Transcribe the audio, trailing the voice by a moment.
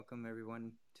welcome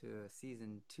everyone to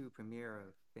season two premiere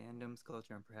of Fandoms,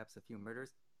 Culture, and Perhaps a Few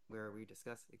Murders, where we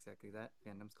discuss exactly that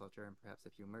fandoms, culture, and perhaps a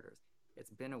few murders. It's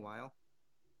been a while.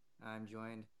 I'm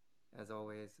joined, as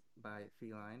always, by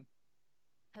Feline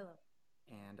Hello.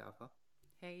 and Alpha.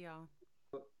 Hey y'all.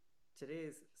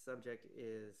 Today's subject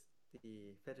is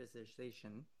the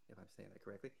fetishization, if I'm saying that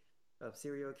correctly, of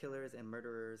serial killers and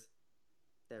murderers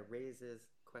that raises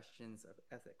questions of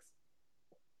ethics.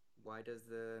 Why does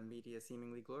the media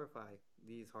seemingly glorify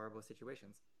these horrible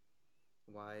situations?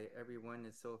 Why everyone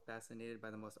is so fascinated by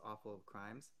the most awful of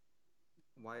crimes?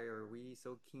 Why are we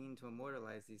so keen to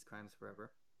immortalize these crimes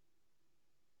forever?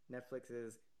 Netflix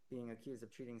is being accused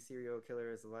of treating serial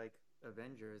killers like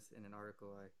Avengers in an article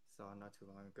I saw not too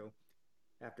long ago,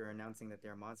 after announcing that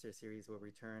their monster series will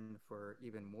return for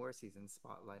even more seasons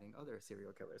spotlighting other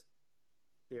serial killers.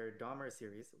 Their Dahmer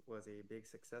series was a big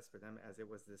success for them as it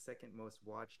was the second most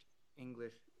watched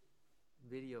English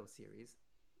video series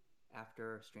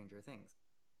after Stranger Things.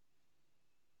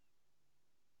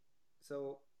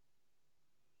 So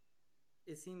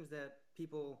it seems that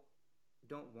people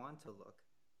don't want to look,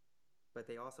 but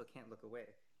they also can't look away.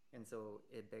 And so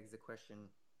it begs the question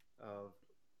of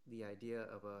the idea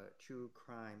of a true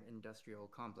crime industrial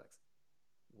complex.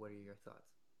 What are your thoughts?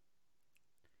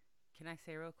 Can I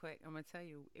say real quick? I'm going to tell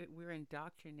you, we're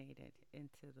indoctrinated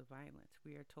into the violence.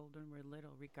 We are told when we're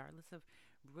little, regardless of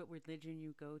what religion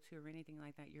you go to or anything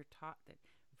like that, you're taught that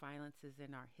violence is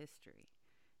in our history.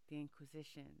 The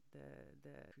Inquisition,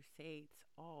 the Crusades,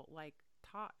 all like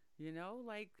taught. There's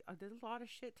a lot of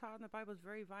shit taught in the Bible is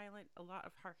very violent. A lot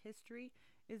of our history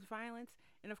is violence,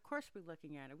 and of course we're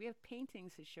looking at it. We have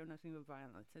paintings that show nothing but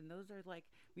violence, and those are like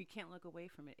we can't look away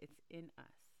from it. It's in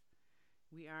us.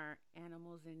 We are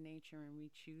animals in nature, and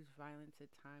we choose violence at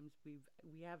times.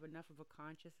 We have enough of a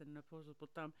conscience and an opposable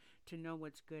thumb to know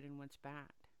what's good and what's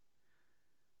bad.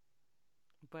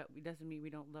 But it doesn't mean we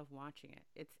don't love watching it.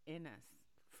 It's in us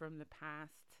from the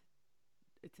past.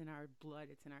 It's in our blood.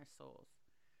 It's in our souls.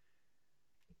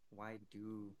 Why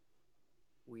do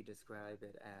we describe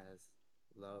it as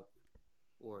love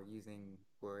or using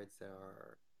words that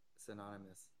are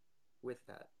synonymous with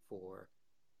that for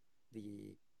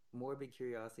the morbid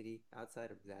curiosity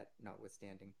outside of that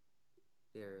notwithstanding?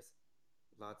 There's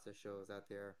lots of shows out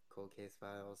there: Cold Case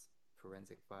Files,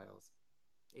 Forensic Files,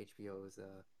 HBO's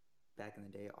back in the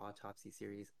day autopsy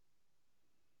series.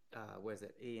 What is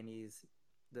it? A&E's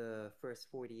The First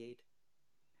 48.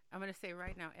 I'm going to say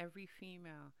right now, every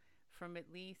female from at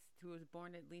least who was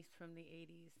born at least from the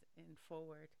 80s and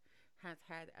forward has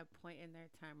had a point in their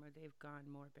time where they've gone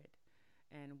morbid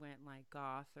and went like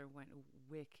goth or went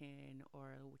Wiccan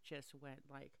or just went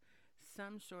like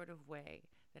some sort of way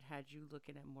that had you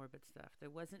looking at morbid stuff. There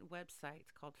wasn't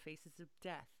websites called Faces of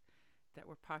Death that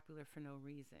were popular for no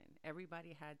reason.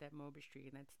 Everybody had that morbid streak,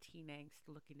 and that's teen angst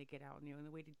looking to get out. And the only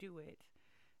way to do it,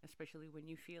 especially when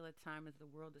you feel at time as the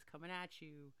world is coming at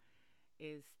you,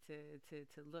 is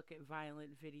to look at violent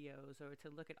videos or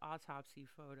to look at autopsy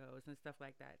photos and stuff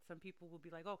like that. Some people will be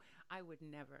like, oh, I would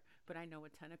never. But I know a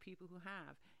ton of people who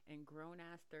have. And grown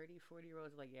ass 30,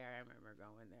 40-year-olds are like, yeah, I remember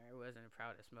going there. It wasn't the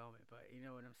proudest moment, but you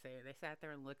know what I'm saying? They sat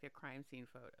there and looked at crime scene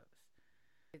photos.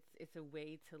 It's a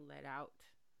way to let out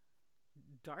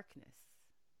darkness.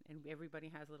 And everybody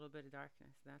has a little bit of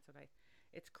darkness. That's what I.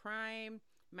 It's crime,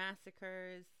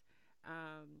 massacres,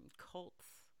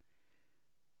 cults.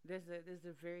 There's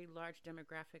a very large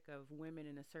demographic of women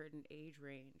in a certain age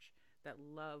range that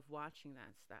love watching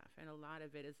that stuff, and a lot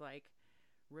of it is like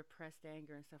repressed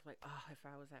anger and stuff like, oh, if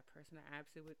I was that person, I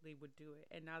absolutely would do it.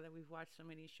 And now that we've watched so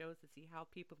many shows to see how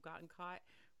people have gotten caught,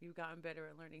 we've gotten better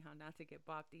at learning how not to get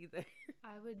bopped either.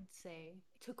 I would say,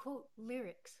 to quote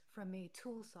lyrics from a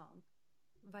Tool song,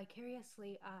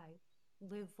 vicariously I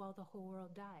live while the whole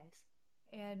world dies.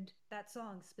 And that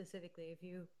song specifically, if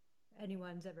you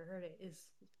anyone's ever heard it, is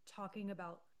talking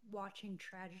about watching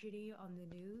tragedy on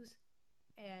the news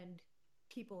and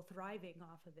people thriving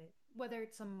off of it. Whether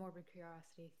it's some morbid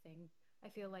curiosity thing, I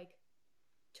feel like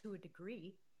to a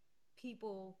degree,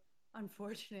 people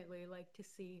unfortunately like to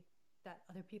see that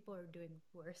other people are doing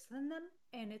worse than them.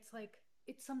 And it's like,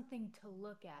 it's something to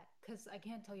look at because I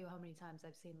can't tell you how many times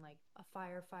I've seen like a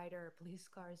firefighter or police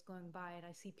cars going by and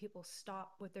I see people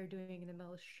stop what they're doing in the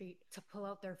middle of the street to pull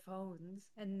out their phones.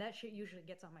 And that shit usually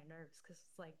gets on my nerves because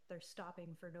it's like they're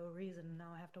stopping for no reason. And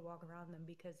now I have to walk around them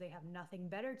because they have nothing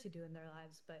better to do in their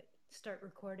lives but start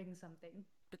recording something.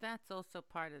 But that's also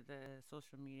part of the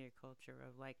social media culture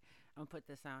of like, I'm gonna put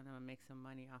this out and I'm gonna make some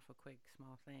money off a quick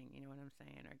small thing. You know what I'm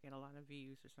saying? Or get a lot of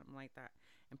views or something like that.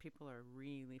 And people are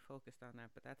really focused on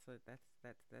that. But that's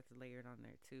layered on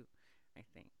there too, I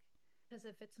think. Because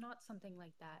if it's not something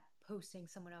like that, posting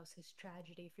someone else's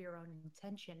tragedy for your own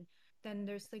intention, then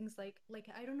there's things like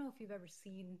I don't know if you've ever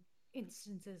seen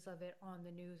instances of it on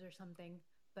the news or something,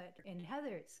 but in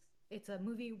Heather's, it's a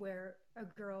movie where a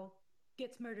girl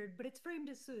gets murdered, but it's framed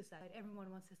as suicide. Everyone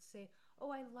wants to say,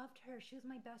 "Oh, I loved her. She was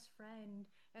my best friend."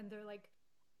 And they're like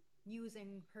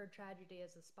using her tragedy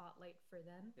as a spotlight for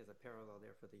them. There's a parallel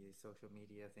there for the social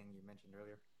media thing you mentioned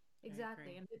earlier. I Exactly.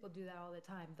 agree. And people do that all the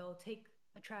time. They'll take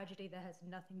a tragedy that has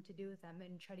nothing to do with them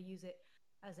and try to use it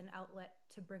as an outlet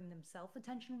to bring themselves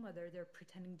attention, whether they're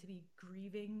pretending to be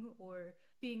grieving or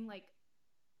being like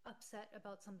upset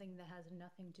about something that has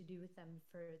nothing to do with them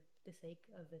for the sake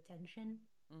of attention.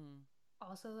 Mm.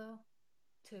 Also, though,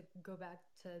 to go back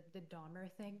to the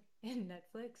Dahmer thing in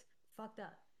Netflix, fucked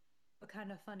up, but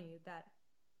kind of funny that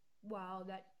while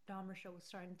that Dahmer show was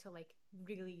starting to like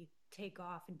really take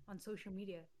off on social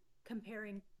media,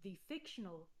 comparing the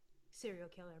fictional serial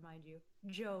killer, mind you,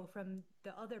 Joe from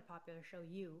the other popular show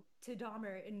You, to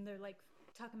Dahmer, and they're like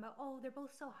talking about, oh, they're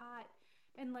both so hot,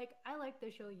 and like I like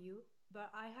the show You, but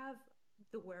I have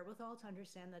the wherewithal to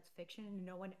understand that's fiction and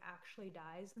no one actually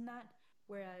dies in that.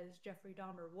 Whereas Jeffrey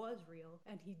Dahmer was real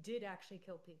and he did actually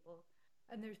kill people.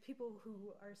 And there's people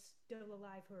who are still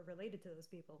alive who are related to those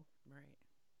people. Right.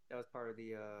 That was part of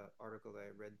the article that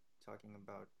I read talking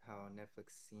about how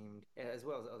Netflix seemed, as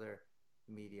well as other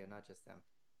media, not just them,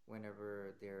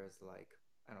 whenever there's like,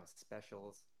 I don't know,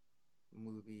 specials,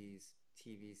 movies,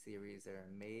 TV series that are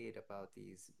made about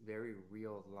these very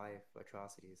real life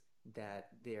atrocities, that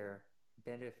they're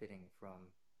benefiting from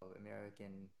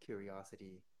American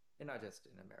curiosity, and not just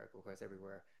in America, of course,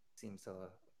 everywhere seems to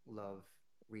love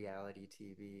reality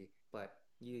TV, but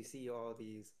you see all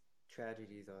these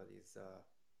tragedies, all these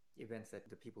events that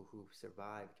the people who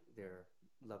survived their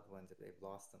loved ones, if they've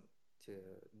lost them to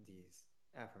these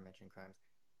aforementioned crimes,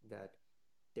 that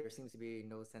there seems to be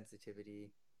no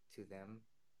sensitivity to them.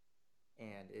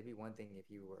 And it'd be one thing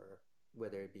if you were,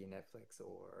 whether it be Netflix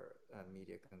or a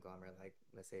media conglomerate like,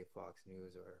 let's say, Fox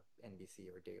News or NBC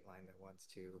or Dateline, that wants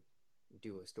to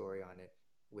do a story on it,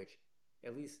 which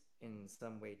at least in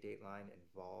some way Dateline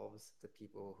involves the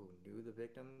people who knew the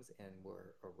victims and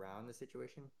were around the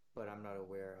situation, but I'm not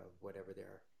aware of whatever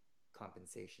their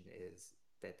compensation is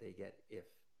that they get, if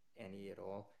any at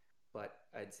all. But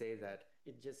I'd say that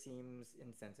it just seems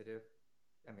insensitive.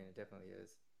 I mean, it definitely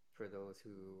is, for those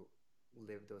who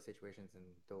lived those situations and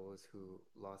those who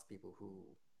lost people who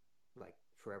like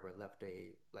forever left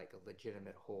a like a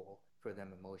legitimate hole for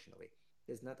them emotionally.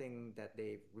 There's nothing that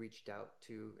they've reached out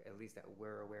to, at least that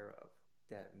we're aware of,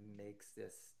 that makes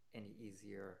this any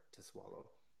easier to swallow.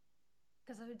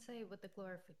 Because I would say with the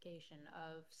glorification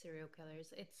of serial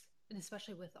killers, it's, and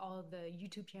especially with all of the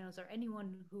YouTube channels or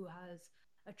anyone who has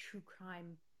a true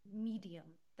crime medium,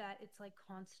 that it's like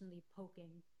constantly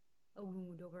poking a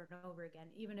wound over and over again.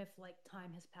 Even if like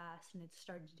time has passed and it's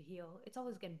started to heal, it's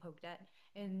always getting poked at.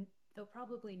 And they'll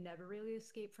probably never really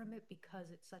escape from it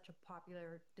because it's such a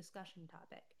popular discussion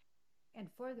topic. And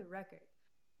for the record,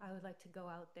 I would like to go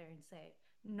out there and say,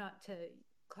 not to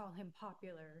call him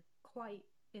popular quite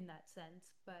in that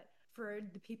sense, but for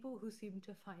the people who seem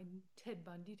to find Ted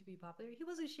Bundy to be popular, he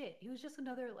wasn't shit. He was just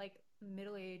another like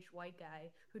middle-aged white guy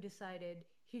who decided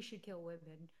he should kill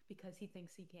women because he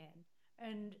thinks he can.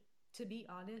 And to be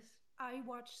honest, I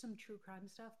watch some true crime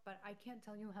stuff, but I can't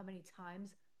tell you how many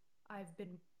times I've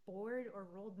been bored or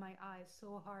rolled my eyes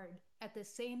so hard at the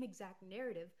same exact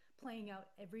narrative playing out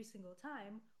every single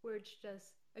time, where it's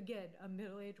just, again, a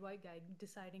middle aged white guy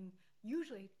deciding,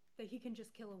 usually, that he can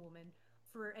just kill a woman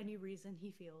for any reason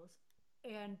he feels.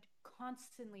 And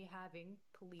constantly having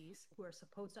police who are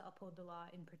supposed to uphold the law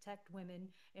and protect women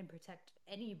and protect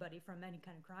anybody from any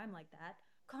kind of crime like that,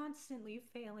 constantly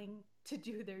failing to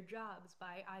do their jobs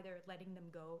by either letting them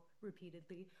go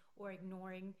repeatedly or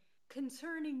ignoring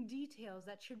concerning details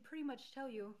that should pretty much tell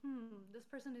you, this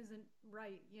person isn't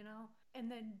right, you know? And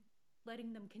then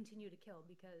letting them continue to kill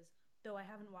because though I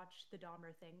haven't watched the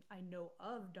Dahmer thing, I know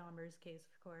of Dahmer's case,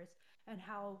 of course, and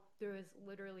how there was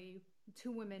literally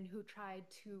two women who tried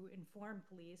to inform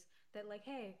police that, like,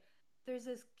 hey, there's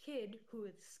this kid who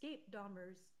escaped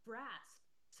Dahmer's grasp,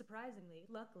 surprisingly,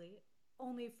 luckily,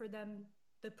 only for them,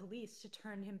 the police, to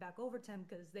turn him back over to him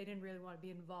because they didn't really want to be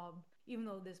involved, even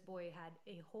though this boy had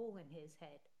a hole in his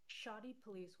head. Shoddy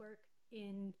police work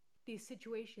in these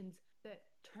situations that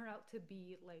turn out to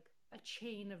be like a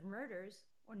chain of murders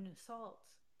or assaults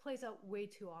plays out way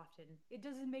too often. It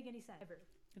doesn't make any sense ever.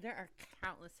 There are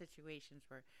countless situations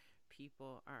where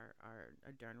people are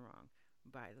done wrong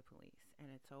by the police, and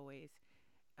it's always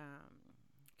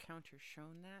counter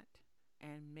shown that.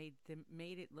 and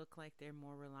made it look like they're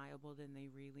more reliable than they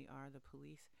really are, the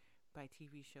police, by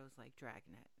TV shows like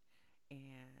Dragnet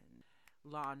and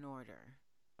Law and Order.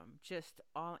 Just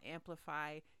all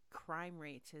amplify crime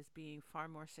rates as being far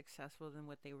more successful than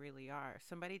what they really are.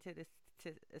 Somebody did a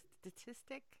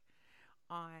statistic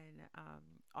on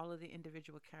all of the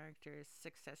individual characters'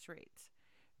 success rates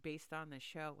based on the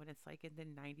show, when it's like in the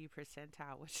 90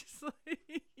 percentile, which is like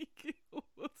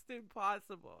almost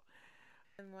impossible.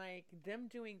 And like them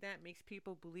doing that makes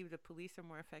people believe the police are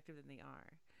more effective than they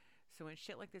are. So when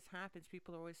shit like this happens,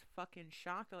 people are always fucking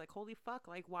shocked. They're like, "Holy fuck!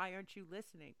 Like, why aren't you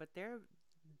listening?" But there are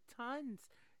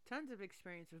tons of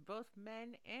experience of both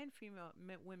men and female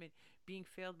women being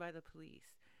failed by the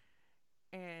police,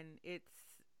 and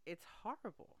it's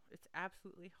horrible. It's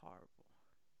absolutely horrible.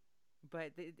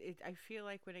 But I feel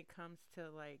like when it comes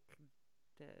to like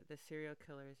the serial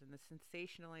killers and the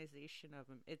sensationalization of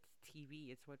them, it's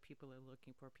TV. It's what people are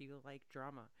looking for. People like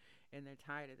drama, and they're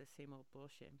tired of the same old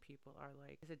bullshit. And people are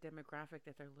like, there's a demographic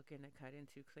that they're looking to cut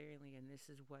into clearly, and this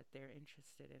is what they're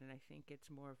interested in. And I think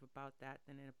it's more of about that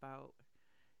than about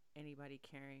anybody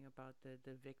caring about the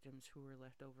victims who were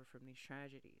left over from these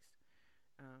tragedies.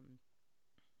 Um,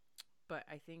 but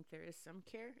I think there is some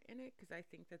care in it, because I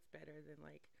think that's better than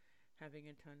like having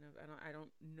a ton of, I don't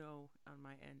know on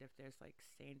my end if there's like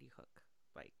Sandy Hook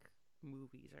like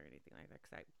movies or anything like that,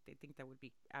 because they think that would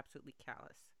be absolutely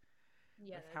callous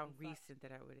Yeah, with that'd how be fucked.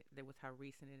 recent with how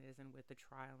recent it is, and with the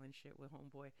trial and shit with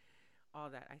Homeboy, all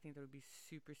that. I think that would be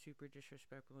super super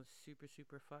disrespectful and super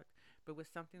super fucked. But with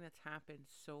something that's happened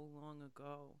so long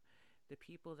ago, the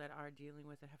people that are dealing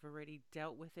with it have already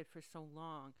dealt with it for so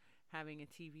long. Having a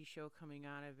TV show coming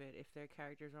out of it, if their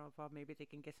characters are involved, maybe they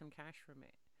can get some cash from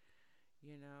it,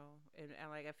 and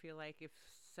like I feel like if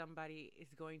somebody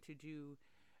is going to do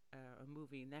a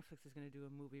movie, Netflix is going to do a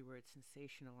movie where it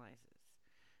sensationalizes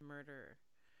murder,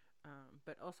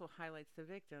 but also highlights the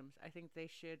victims. I think they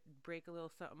should break a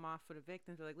little something off for the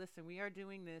victims. They're like, listen, we are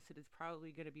doing this. It is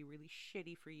probably going to be really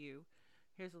shitty for you.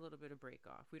 Here's a little bit of break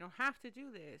off. We don't have to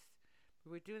do this.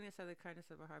 But we're doing this out of the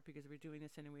kindness of our heart, because we're doing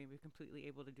this anyway. We're completely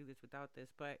able to do this without this,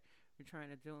 but we're trying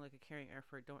to do like a caring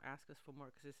effort. Don't ask us for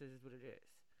more, because this is what it is.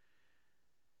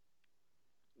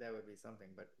 That would be something,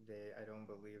 but I don't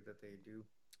believe that they do.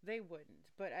 They wouldn't,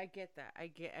 but I get that. I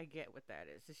get what that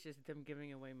is. It's just them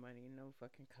giving away money. No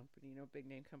fucking company, no big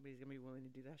name company is gonna be willing to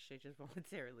do that shit just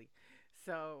voluntarily.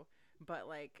 So, but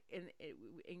like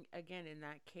again in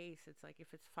that case, it's like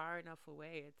if it's far enough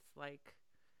away, it's like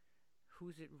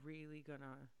who's it really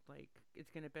gonna like? It's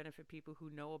gonna benefit people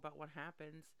who know about what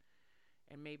happens,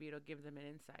 and maybe it'll give them an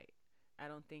insight. I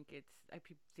don't think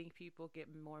think people get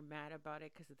more mad about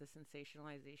it because of the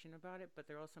sensationalization about it, but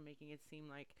they're also making it seem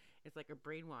like it's like a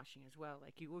brainwashing as well.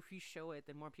 Like if you show it,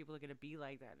 then more people are gonna be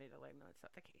like that. And they're like, no, it's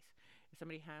not the case. If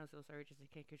somebody has those urges they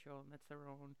can't control, and that's their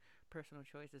own personal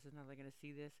choices, it's not like gonna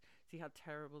see this, see how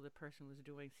terrible the person was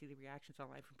doing, see the reactions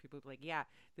online from people like, yeah,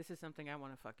 this is something I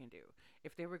want to fucking do.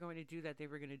 If they were going to do that, they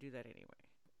were going to do that anyway.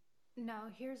 Now,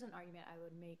 here's an argument I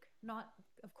would make. Not,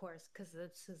 of course, because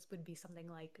would be something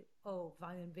like, oh,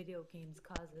 violent video games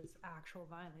causes actual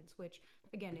violence, which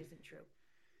again isn't true.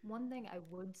 One thing I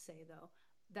would say though,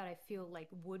 that I feel like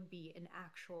would be an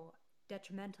actual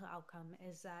detrimental outcome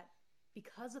is that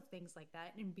because of things like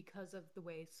that, and because of the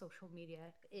way social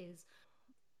media is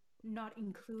not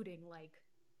including like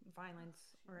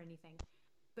violence or anything,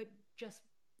 but just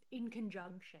in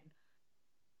conjunction,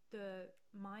 the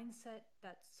mindset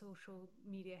that social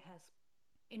media has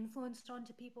influenced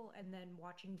onto people, and then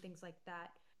watching things like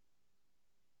that,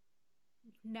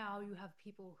 now you have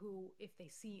people who, if they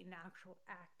see an actual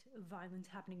act of violence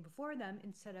happening before them,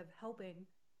 instead of helping,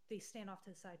 they stand off to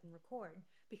the side and record,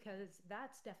 because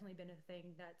that's definitely been a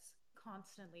thing that's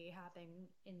constantly happening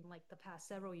in like the past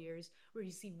several years, where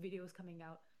you see videos coming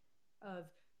out of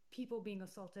people being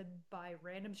assaulted by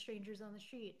random strangers on the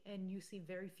street, and you see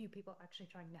very few people actually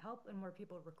trying to help and more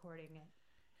people recording it.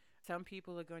 Some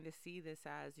people are going to see this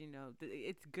as,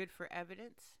 it's good for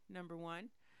evidence, number one.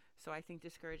 So I think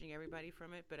discouraging everybody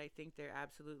from it, but I think there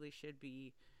absolutely should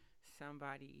be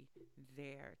somebody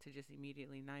there to just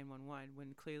immediately 911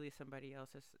 when clearly somebody else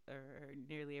is, or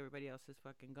nearly everybody else is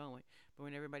fucking going. But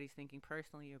when everybody's thinking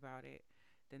personally about it,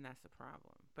 then that's the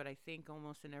problem. But I think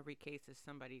almost in every case is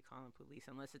somebody calling police,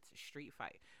 unless it's a street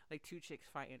fight, like two chicks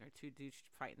fighting or two dudes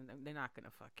fighting. They're not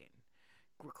gonna fucking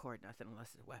record nothing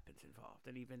unless there's weapons involved.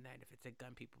 And even then, if it's a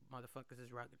gun, people motherfuckers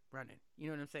is running. You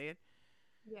know what I'm saying?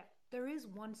 Yeah, there is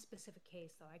one specific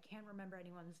case though. I can't remember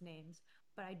anyone's names,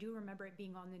 but I do remember it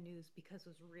being on the news because it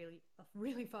was really a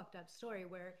really fucked up story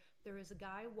where there was a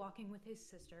guy walking with his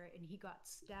sister and he got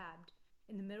stabbed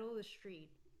in the middle of the street,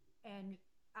 And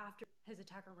after his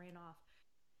attacker ran off,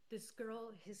 this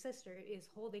girl, his sister, is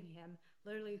holding him,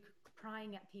 literally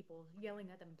crying at people, yelling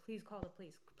at them, please call the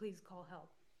police, please call help.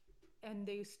 And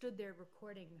they stood there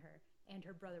recording her and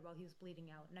her brother while he was bleeding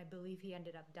out. And I believe he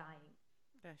ended up dying.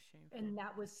 That's shameful. And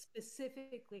that was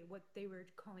specifically what they were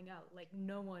calling out. Like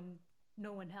no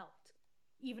one helped.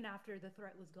 Even after the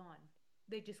threat was gone.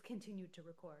 They just continued to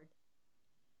record.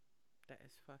 That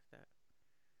is fucked up.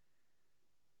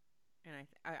 And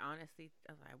I honestly,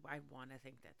 I want to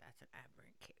think that that's an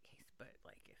aberrant case, but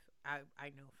like if I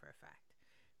know for a fact,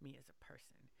 me as a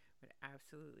person would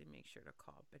absolutely make sure to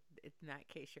call. But in that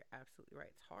case, you're absolutely right.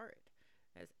 It's hard.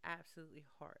 It's absolutely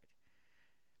hard.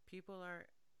 People are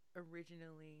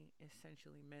originally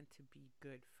essentially meant to be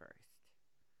good first.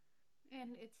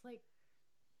 And it's like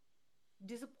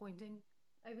disappointing.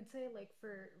 I would say like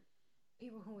for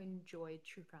people who enjoy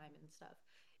true crime and stuff.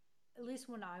 At least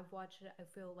when I've watched it, I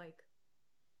feel like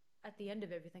at the end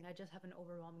of everything, I just have an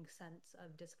overwhelming sense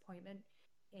of disappointment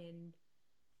in,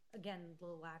 again, the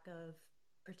lack of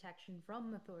protection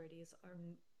from authorities or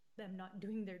them not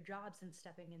doing their jobs and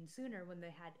stepping in sooner when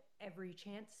they had every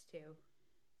chance to.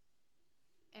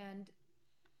 And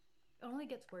it only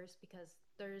gets worse because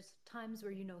there's times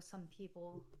where some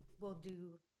people will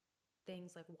do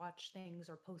things like watch things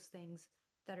or post things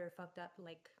that are fucked up,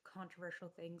 like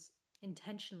controversial things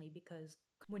intentionally because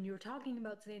when you were talking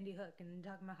about Sandy Hook and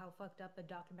talking about how fucked up a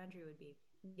documentary would be,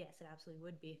 yes, it absolutely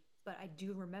would be. But I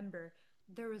do remember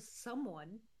there was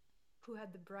someone who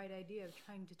had the bright idea of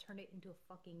trying to turn it into a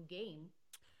fucking game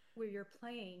where you're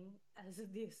playing as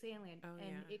the assailant Oh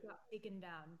and yeah, it got taken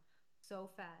down so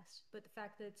fast. But the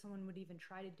fact that someone would even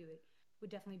try to do it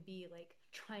would definitely be like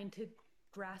trying to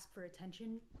grasp for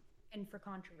attention and for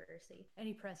controversy.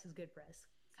 Any press is good press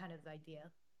kind of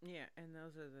idea. yeah, and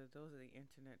those are the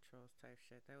internet trolls type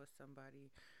shit. That was somebody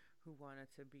who wanted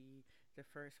to be the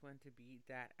first one to be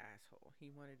that asshole. He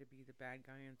wanted to be the bad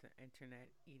guy on the internet,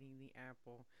 eating the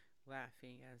apple,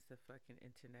 laughing as the fucking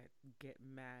internet get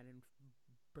mad and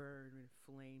burn in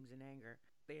flames and anger.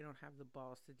 They don't have the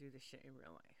balls to do this shit in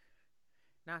real life.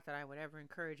 Not that I would ever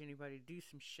encourage anybody to do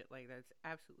some shit like that. It's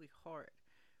absolutely hard.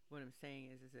 What I'm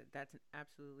saying is that that's an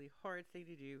absolutely hard thing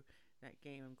to do. That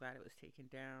game, I'm glad it was taken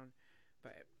down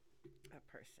by a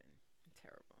person.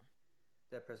 Terrible.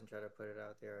 That person tried to put it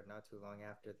out there not too long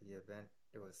after the event.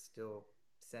 It was still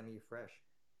semi fresh.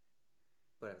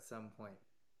 But at some point,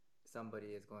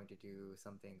 somebody is going to do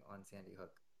something on Sandy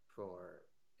Hook for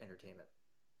entertainment,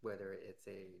 whether it's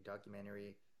a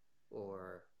documentary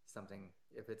or something.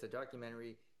 If it's a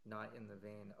documentary, not in the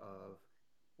vein of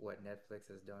what Netflix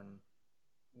has done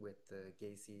with the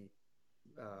Gacy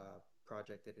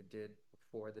project that it did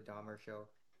for the Dahmer show,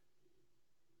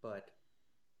 but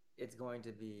it's going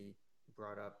to be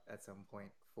brought up at some point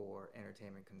for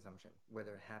entertainment consumption.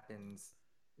 Whether it happens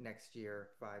next year,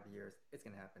 5 years, it's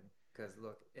going to happen. Because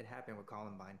look, it happened with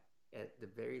Columbine. At the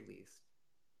very least,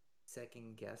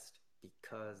 second guessed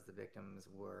because the victims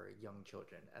were young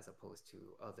children as opposed to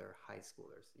other high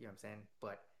schoolers. You know what I'm saying?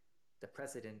 But the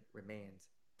precedent remains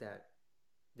that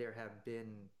there have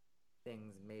been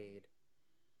things made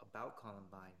about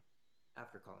Columbine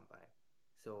after Columbine.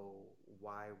 So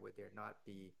why would there not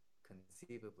be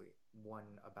conceivably one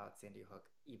about Sandy Hook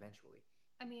eventually?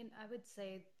 I mean,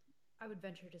 I would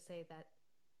venture to say that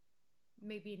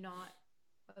maybe not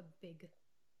a big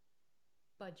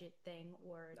budget thing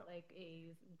or No, like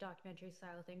a documentary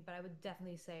style thing, but I would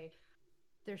definitely say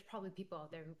there's probably people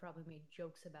out there who probably made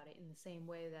jokes about it in the same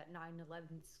way that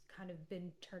 9/11's kind of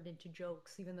been turned into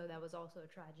jokes, even though that was also a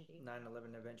tragedy.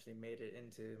 9/11 eventually made it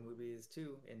into movies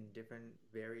too in different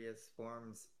various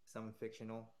forms, some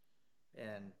fictional.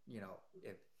 And,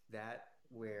 if that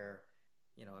where,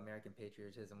 American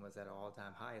patriotism was at an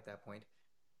all-time high at that point,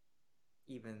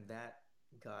 even that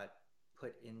got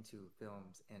put into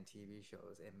films and TV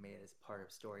shows and made as part of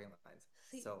storylines.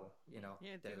 See, So, Yeah, do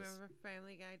you there's remember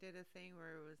Family Guy did a thing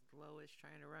where it was Lois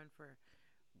trying to run for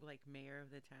like mayor of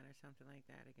the town or something like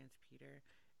that against Peter,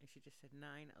 and she just said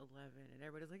 9/11, and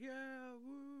everybody's like, yeah,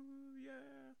 woo,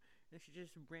 yeah, and she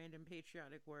just random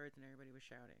patriotic words, and everybody was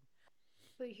shouting.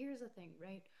 but here's the thing,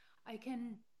 right? I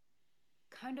can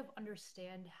kind of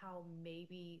understand how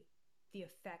maybe the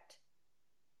effect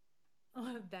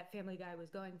that Family Guy was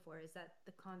going for is that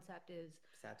the concept is,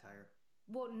 satire.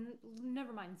 well,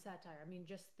 never mind satire. I mean,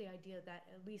 just the idea that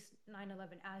at least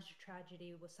 9/11 as a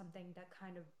tragedy was something that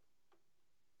kind of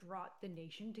brought the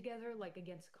nation together, like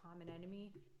against a common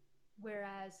enemy.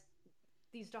 Whereas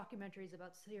these documentaries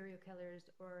about serial killers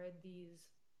or these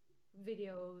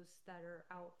videos that are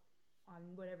out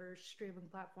on whatever streaming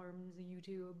platforms,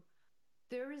 YouTube,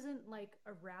 There isn't like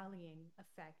a rallying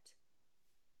effect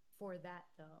for that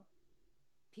though.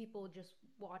 People just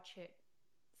watch it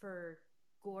for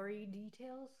gory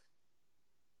details.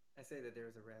 I say that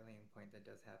there's a rallying point that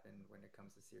does happen when it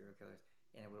comes to serial killers,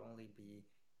 and it would only be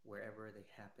wherever they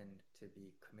happened to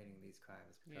be committing these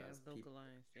crimes Yeah, because people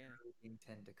localized. Yeah.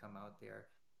 tend to come out there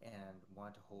and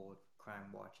want to hold crime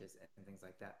watches and things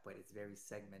like that, but it's very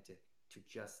segmented to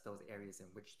just those areas in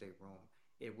which they roam.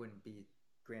 It wouldn't be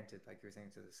granted, like you're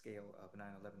saying, to the scale of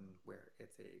 9/11 where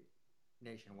it's a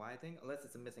nationwide thing, unless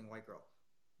it's a missing white girl.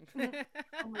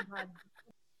 Oh my god.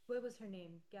 What was her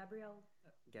name? Gabrielle?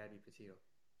 Gabby Petito.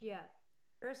 Yeah.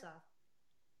 First off,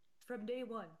 from day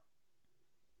one,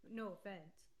 no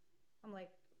offense. I'm like,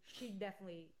 she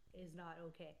definitely is not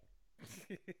okay.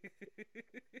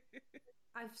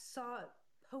 I've saw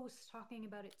posts talking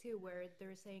about it too, where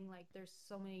they're saying like there's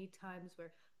so many times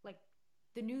where like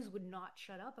the news would not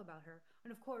shut up about her.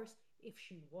 And of course, if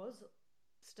she was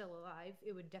still alive,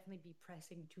 it would definitely be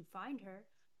pressing to find her.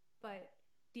 But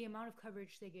the amount of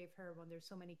coverage they gave her when there's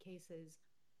so many cases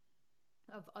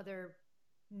of other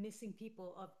missing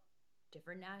people of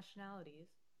different nationalities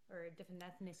or different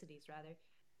ethnicities rather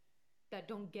that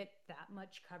don't get that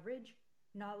much coverage,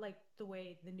 not like the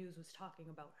way the news was talking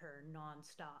about her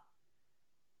nonstop.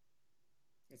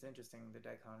 It's interesting, the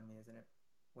dichotomy, isn't it?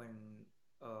 When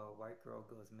a white girl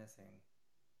goes missing,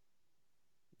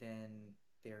 then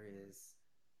there is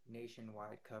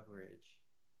nationwide coverage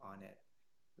on it.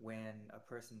 When a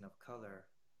person of color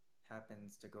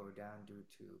happens to go down due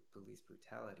to police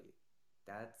brutality,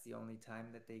 that's the only time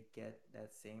that they get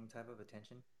that same type of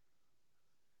attention.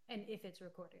 And if it's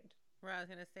recorded. Well, I was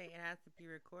gonna say it has to be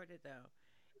recorded though,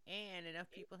 and enough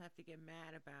people have to get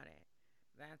mad about it.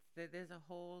 There's a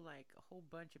whole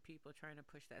bunch of people trying to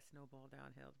push that snowball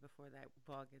downhill before that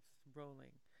ball gets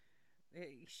rolling.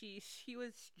 She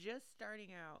was just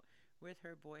starting out with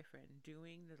her boyfriend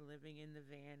doing the living in the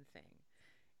van thing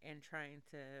and trying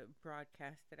to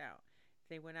broadcast it out.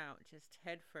 They went out just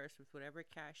head first with whatever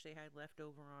cash they had left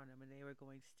over on them, and they were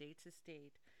going state to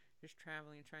state, just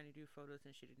traveling and trying to do photos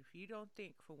and shit. And if you don't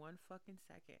think for one fucking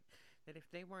second that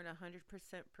if they weren't 100%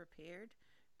 prepared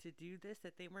to do this,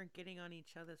 that they weren't getting on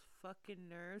each other's fucking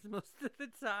nerves most of the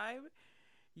time,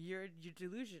 you're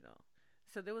delusional.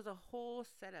 So there was a whole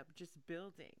setup just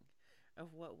building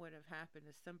of what would have happened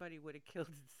if somebody would have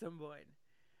killed someone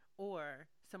or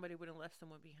somebody would have left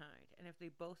someone behind. And if they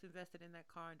both invested in that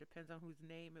car, and depends on whose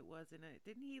name it was in it,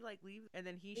 didn't he like leave and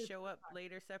then he show up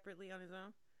later separately on his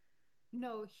own?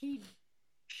 No, he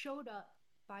showed up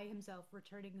by himself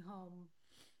returning home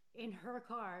in her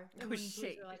car. And Oh when police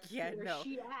shit! were like, Yeah, where's no.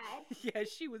 she at? Yeah,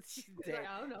 she's He's dead. like,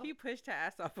 I don't know. He pushed her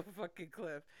ass off a fucking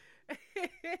cliff.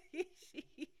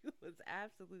 She was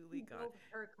absolutely He gone. drove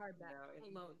her car back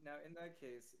alone. Now, in that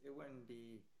case, it wouldn't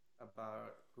be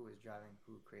about who was driving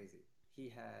who crazy. He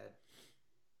had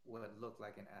what looked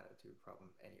like an attitude problem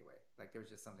anyway. Like there was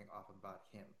just something off about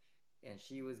him. And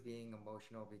she was being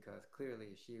emotional because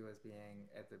clearly she was being,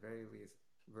 at the very least,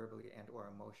 verbally and or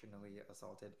emotionally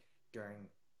assaulted during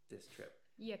this trip.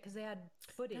 Yeah, because they had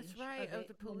footage That's right, of of it.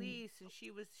 the police, and she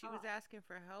was asking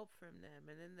for help from them,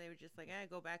 and then they were just like,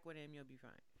 go back with him, you'll be fine."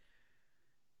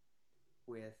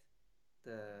 With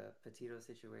the Petito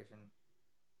situation,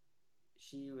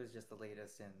 she was just the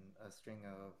latest in a string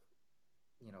of,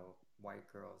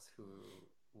 white girls who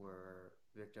were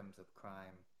victims of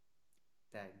crime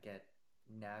that get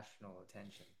national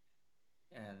attention.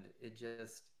 And it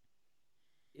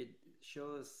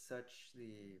shows such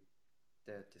the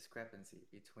discrepancy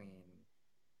between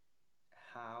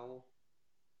how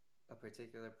a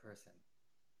particular person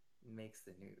makes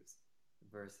the news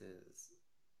versus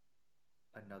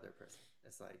another person.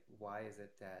 It's like, why is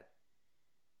it that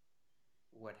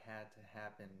what had to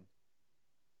happen,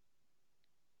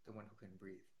 the one who couldn't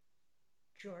breathe,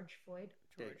 George Floyd.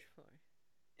 David, George Floyd.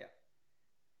 yeah,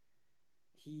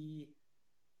 he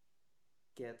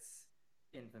gets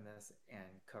infamous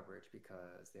and coverage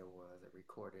because there was a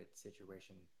recorded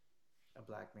situation, a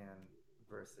black man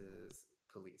versus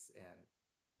police,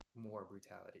 and more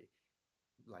brutality,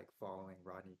 like following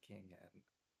Rodney King and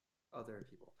other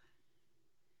people.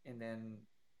 And then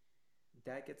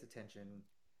that gets attention,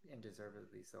 and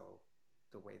deservedly so,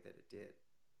 the way that it did.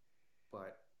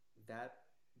 But that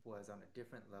was on a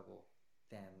different level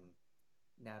than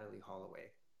Natalee Holloway,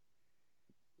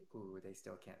 who they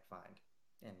still can't find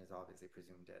and is obviously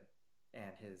presumed dead.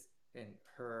 And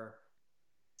her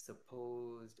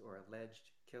supposed or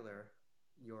alleged killer,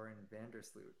 Joran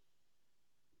Vandersloot,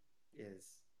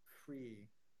 is free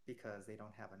because they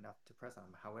don't have enough to press on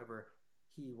him. However,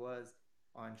 he was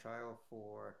on trial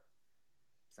for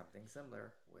something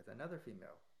similar with another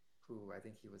female who I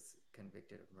think he was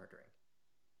convicted of murdering.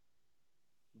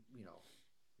 You know,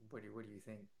 what do you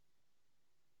think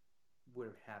would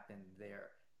have happened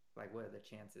there? Like, what are the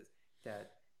chances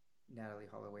that Natalee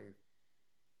Holloway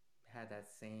had that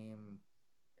same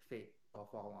fate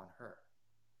fall on her?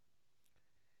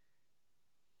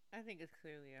 I think it's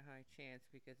clearly a high chance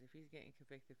because if he's getting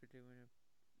convicted for doing it,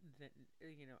 then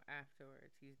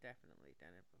afterwards he's definitely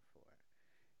done it before.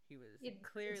 He was He's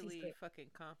clearly great.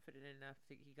 fucking confident enough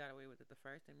to he got away with it the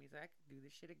first time. He's like, I can do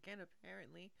this shit again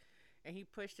apparently, and he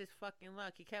pushed his fucking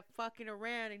luck. He kept fucking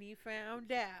around and he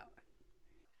found out.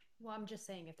 Well, I'm just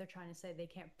saying, if they're trying to say they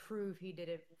can't prove he did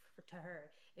it to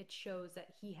her, it shows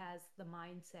that he has the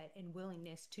mindset and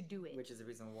willingness to do it. Which is the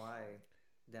reason why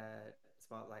that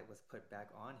spotlight was put back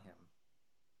on him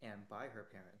and by her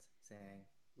parents, saying,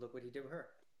 "Look what he did with her."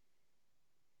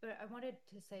 But I wanted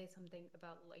to say something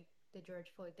about like the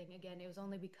George Floyd thing. Again, it was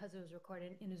only because it was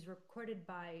recorded, and it was recorded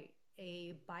by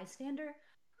a bystander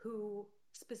who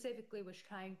specifically was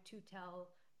trying to tell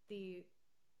the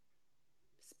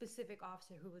specific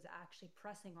officer who was actually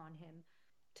pressing on him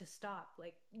to stop.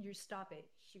 Like, you stop it.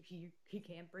 He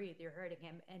can't breathe. You're hurting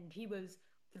him. And he was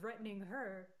threatening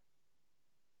her.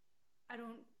 I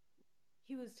don't.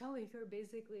 He was telling her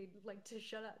basically like to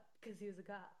shut up because he was a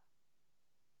cop,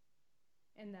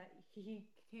 and that he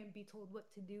can't be told what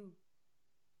to do,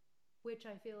 which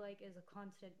I feel like is a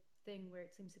constant thing where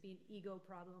it seems to be an ego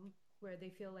problem where they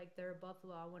feel like they're above the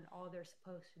law when all they're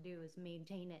supposed to do is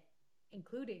maintain it,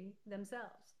 including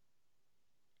themselves.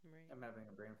 Right. I'm having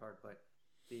a brain fart, but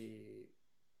the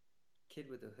kid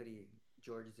with the hoodie,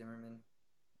 George Zimmerman,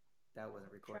 that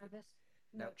wasn't recorded. Travis?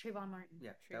 No, Trayvon Martin.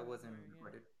 Yeah, that wasn't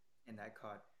recorded, and that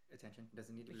caught attention.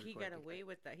 Doesn't need to be He recorded. got away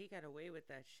with that. He got away with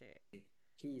that shit. He's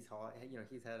he's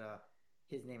had a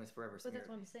his name is forever. But that's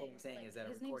what I'm saying. What I'm saying like, is that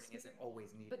a recording isn't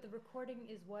always needed. But the recording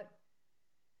is what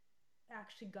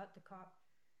actually got the cop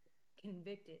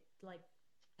convicted. Like,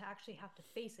 to actually have to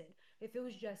face it. If it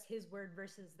was just his word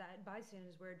versus that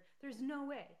bystander's word, there's no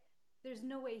way. There's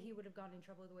no way he would have gotten in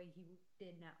trouble the way he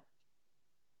did now.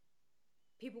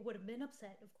 People would have been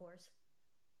upset, of course.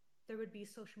 There would be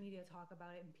social media talk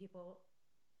about it and people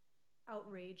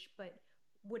outraged, but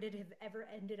would it have ever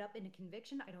ended up in a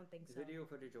conviction? I don't think so. The video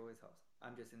footage always helps.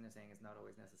 I'm just in there saying it's not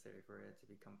always necessary for it to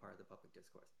become part of the public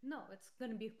discourse. No, it's going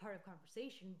to be part of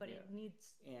conversation, but it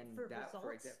needs and for that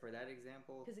results. For that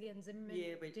example, because again, Zimmerman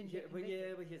but didn't get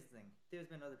convicted. but here's the thing: there's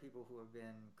been other people who have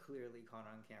been clearly caught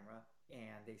on camera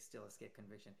and they still escape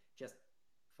conviction, just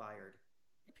fired.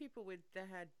 People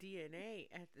that had DNA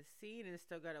at the scene and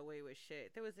still got away with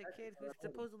shit. There was a kid who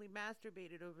supposedly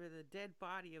masturbated over the dead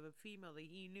body of a female that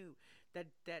he knew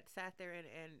that sat there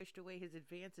and pushed away his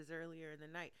advances earlier in the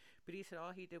night. But he said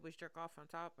all he did was jerk off on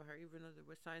top of her, even though there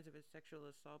were signs of his sexual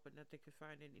assault, but nothing could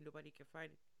find it. Nobody could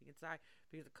find it inside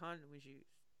because the condom was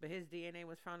used. But his DNA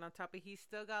was found on top, but he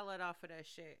still got let off of that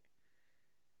shit.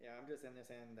 Yeah, I'm just in there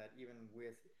saying that even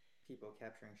with people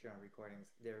capturing shit on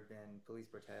recordings, there have been police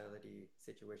brutality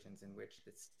situations in which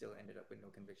it still ended up with no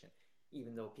conviction,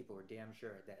 even though people were damn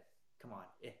sure that, come on,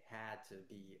 it had to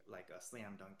be like a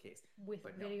slam dunk case. With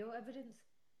video evidence?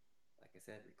 Like I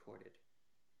said, recorded.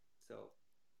 So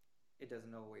it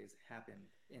doesn't always happen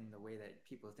in the way that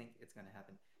people think it's going to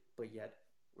happen, but yet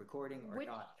recording or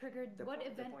not. What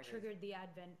event triggered the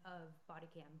advent of body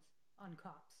cams on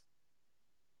cops?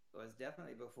 It was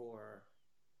definitely before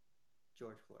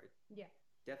George Floyd. Yeah.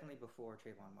 Definitely before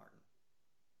Trayvon Martin.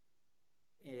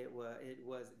 It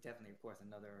was definitely, of course,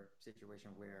 another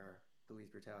situation where police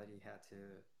brutality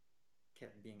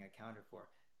kept being accounted for.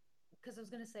 Because I was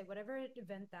going to say, whatever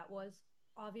event that was,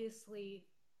 obviously,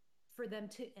 for them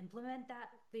to implement that,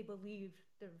 they believed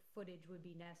the footage would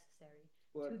be necessary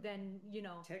to then,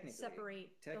 separate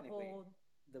the whole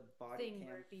body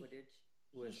cam footage.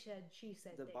 She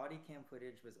said. The body cam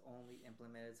footage was only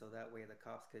implemented so that way the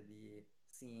cops could be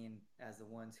seen as the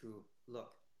ones who,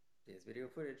 look, there's video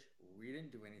footage. We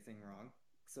didn't do anything wrong.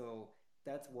 So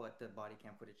that's what the body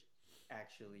cam footage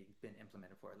actually been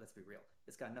implemented for. Let's be real.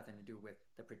 It's got nothing to do with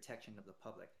the protection of the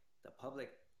public. The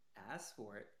public asked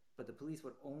for it, but the police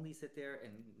would only sit there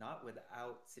and not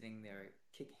without sitting there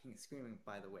kicking and screaming,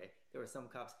 by the way. There were some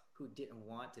cops who didn't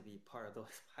want to be part of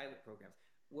those pilot programs.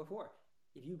 What for?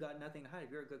 If you got nothing to hide, if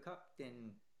you're a good cop,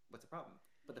 then what's the problem?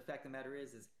 But the fact of the matter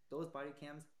is those body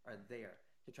cams are there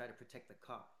to try to protect the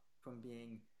cop from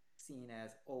being seen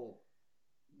as, oh,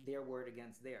 their word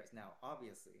against theirs. Now,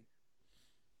 obviously,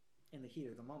 in the heat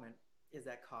of the moment, is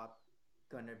that cop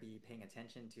gonna be paying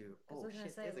attention to, I was oh gonna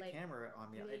shit, say, there's a like, camera on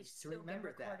me. I they just still get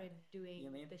remembered that. recorded doing You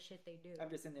know what I mean? the shit they do. I'm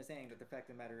just in there saying that the fact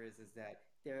of the matter is that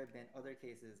there have been other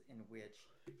cases in which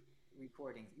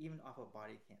recordings, even off of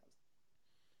body cams,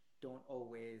 don't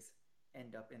always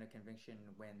end up in a conviction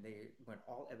when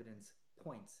all evidence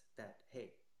points that,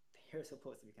 hey, they're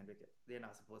supposed to be convicted. They're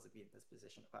not supposed to be in this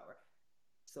position of power.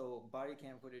 So body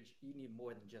cam footage, you need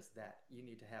more than just that. You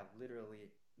need to have literally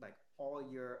like all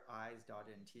your I's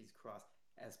dotted and T's crossed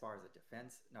as far as a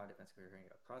defense, not a defense attorney,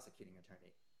 a prosecuting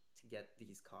attorney, to get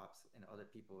these cops and other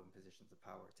people in positions of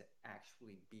power to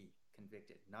actually be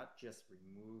convicted, not just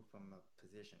removed from a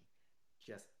position,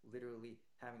 just literally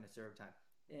having to serve time.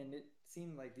 And it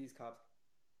seemed like these cops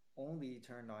only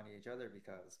turned on each other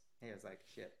because, hey, it's like,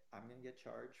 shit, I'm gonna get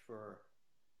charged for,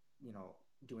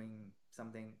 doing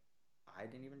something I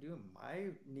didn't even do. My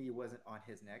knee wasn't on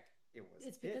his neck. It was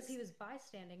It's because his. he was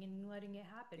bystanding and letting it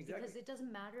happen. Exactly. Because it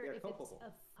doesn't matter They're if culpable. it's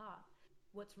a cop.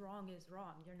 What's wrong is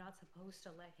wrong. You're not supposed to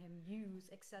let him use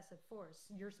excessive force.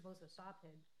 You're supposed to stop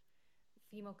him.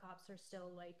 Female cops are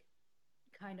still like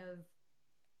kind of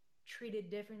treated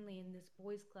differently in this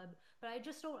boys club. But I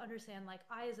just don't understand. Like,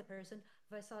 I as a person,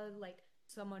 if I saw like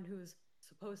someone who's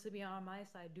supposed to be on my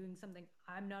side doing something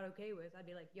I'm not okay with, I'd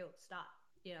be like, yo, stop.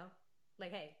 You know,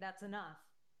 like, hey, that's enough.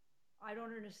 I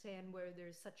don't understand where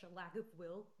there's such a lack of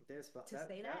will to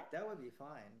say that. That would be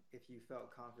fine if you felt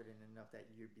confident enough that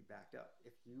you'd be backed up.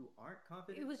 If you aren't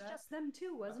confident, It was in that, just them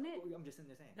too, wasn't it? I'm just in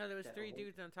there saying. No, there was that three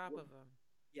dudes on top of him.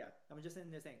 Yeah, I'm just in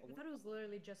there saying. I thought it was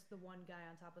literally just the one guy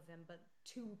on top of him, but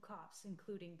two cops,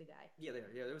 including the guy. Yeah,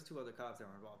 there was two other cops that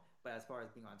were involved. But as far as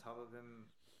being on top of him,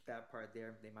 that part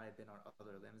there, they might have been on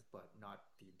other limbs, but not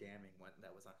the damning one that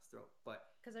was on his throat. But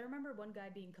Because I remember one guy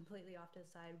being completely off to the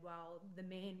side while the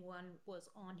main one was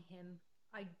on him.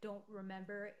 I don't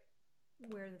remember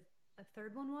where a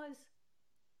third one was,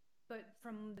 but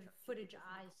from the footage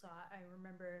I saw, I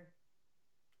remember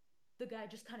the guy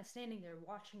just kind of standing there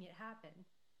watching it happen.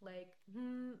 Like,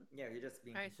 yeah, you're just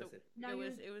being All right, so complicit. Now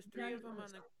it was three now of them you're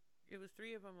on the it was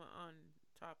three of them on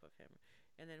top of him,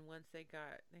 and then once they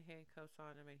got the handcuffs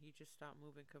on him and he just stopped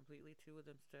moving completely, two of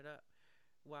them stood up,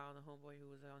 while the homeboy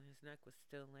who was on his neck was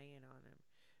still laying on him.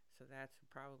 So that's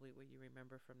probably what you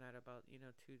remember from that about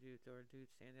two dudes or a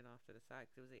dude standing off to the side.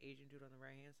 'Cause it was an Asian dude on the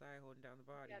right hand side holding down the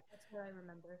body, Yeah, that's what I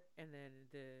remember. and then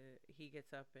he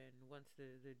gets up, and once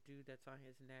the dude that's on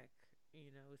his neck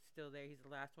is still there, he's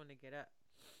the last one to get up.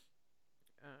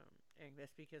 And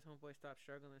that's because homeboy stopped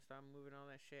struggling and stopped moving all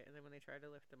that shit. And then when they tried to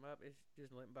lift him up, it's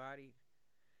just limp body.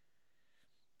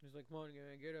 He's like, "Come on,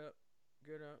 get up,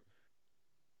 get up."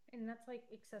 And that's like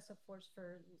excessive force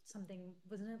for something,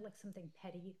 wasn't it like something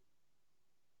petty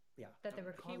Yeah, that they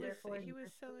were He called was there for? he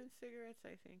was selling cigarettes,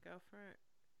 I think, out front.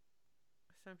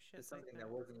 Some shit it's like something that.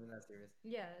 that wasn't even that serious.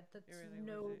 Yeah, that's It really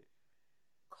no wasn't.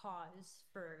 cause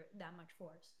for that much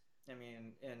force. I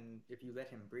mean, and if you let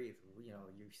him breathe, you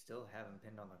still have him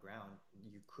pinned on the ground.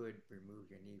 You could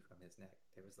remove your knee from his neck.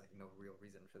 There was like no real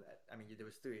reason for that. I mean, there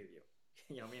was three of you.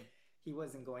 You know what I mean? He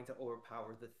wasn't going to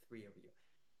overpower the three of you.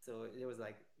 So there was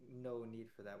like no need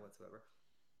for that whatsoever.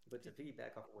 But to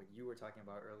piggyback off of what you were talking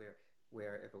about earlier,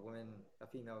 where if a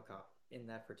female cop in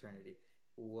that fraternity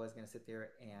was going to sit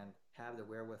there and have the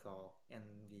wherewithal and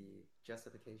the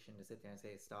justification to sit there and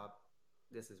say, stop,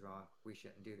 this is wrong, we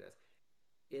shouldn't do this.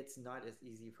 It's not as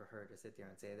easy for her to sit there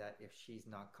and say that if she's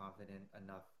not confident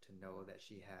enough to know that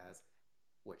she has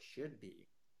what should be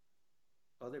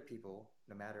other people,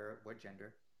 no matter what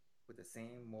gender, with the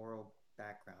same moral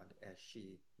background as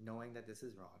she, knowing that this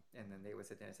is wrong. And then they would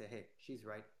sit there and say, hey, she's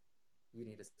right, you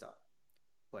need to stop.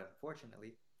 But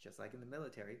unfortunately, just like in the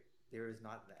military, there is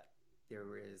not that.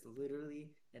 There is literally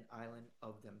an island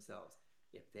of themselves.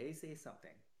 If they say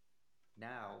something,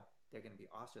 now they're going to be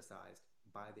ostracized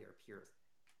by their peers.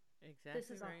 Exactly This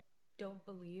is right. don't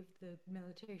believe the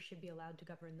military should be allowed to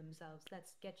govern themselves. That's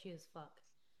sketchy as fuck.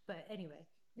 But anyway,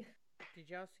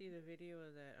 Did y'all see the video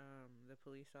of the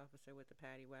police officer with the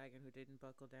paddy wagon who didn't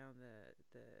buckle down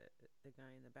the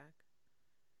guy in the back?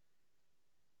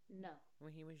 no.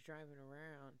 When he was driving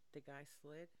around, the guy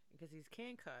slid because he's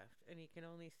handcuffed and he can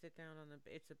only sit down on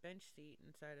it's a bench seat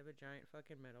inside of a giant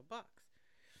fucking metal box.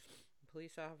 The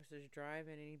police officer's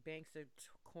driving and he banks the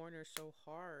corner so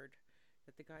hard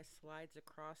that the guy slides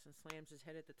across and slams his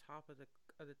head at the top of the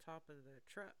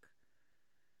truck,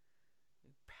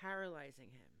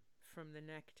 paralyzing him from the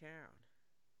neck down.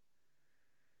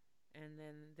 And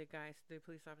then the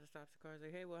police officer stops the car and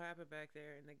is like, hey, what happened back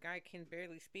there? And the guy can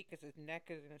barely speak because his neck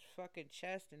is in his fucking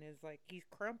chest and is like, he's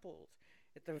crumpled.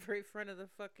 at the very front of the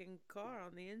fucking car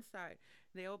on the inside.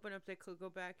 They open up, they could go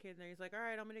back in there. He's like, all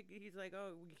right, he's like,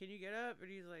 oh, can you get up?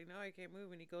 And he's like, no, I can't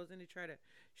move. And he goes in to try to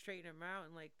straighten him out.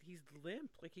 And like, he's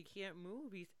limp, like he can't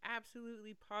move. He's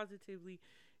absolutely positively,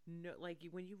 no, like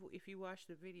if you watch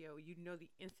the video, you know the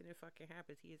instant it fucking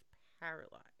happens, he is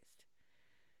paralyzed.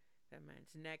 That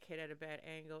man's neck hit at a bad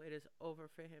angle. It is over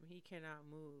for him. He cannot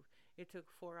move. It took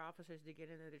 4 officers to get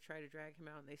in there to try to drag him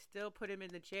out, and they still put him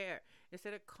in the chair.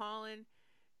 Instead of calling,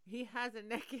 he has a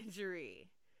neck injury.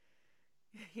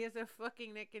 He has a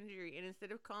fucking neck injury. And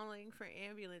instead of calling for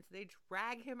ambulance, they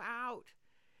drag him out.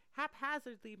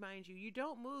 Haphazardly, mind you. You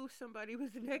don't move somebody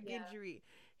with a neck injury.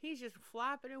 He's just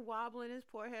flopping and wobbling his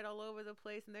poor head all over the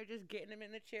place, and they're just getting him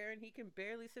in the chair, and he can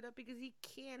barely sit up because he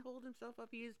can't hold himself up.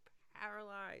 He is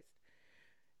paralyzed.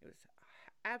 It was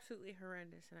absolutely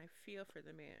horrendous, and I feel for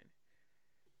the man.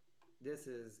 This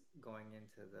is going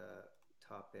into the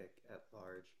topic at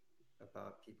large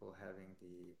about people having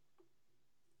the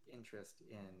interest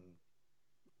in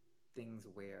things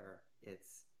where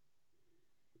it's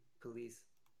police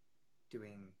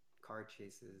doing car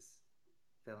chases,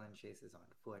 felon chases on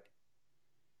foot,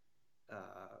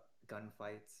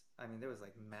 gunfights. I mean, there was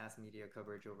like mass media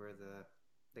coverage over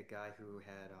the guy who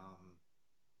had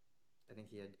I think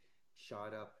he had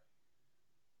shot up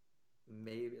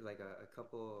maybe like a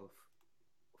couple of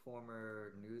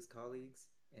former news colleagues,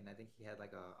 and I think he had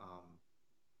like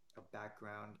a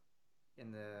background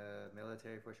in the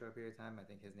military for a short period of time. I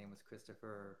think his name was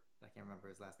Christopher. I can't remember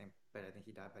his last name, but I think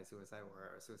he died by suicide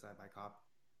or suicide by cop.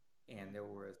 And there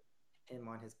was him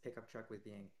on his pickup truck was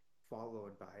being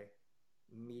followed by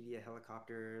media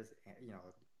helicopters and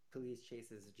police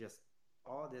chases. Just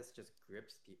all this just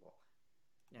grips people.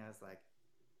 And it's like,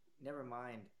 never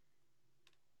mind,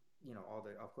 all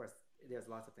the, of course, there's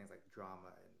lots of things like drama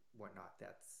and whatnot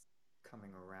that's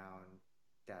coming around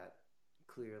that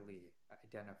clearly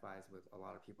identifies with a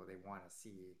lot of people. They want to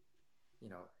see,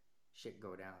 shit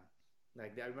go down.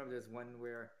 Like, I remember there's one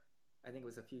where, I think it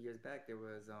was a few years back, there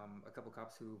was a couple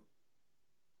cops who,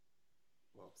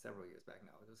 well, several years back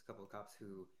now, there was a couple of cops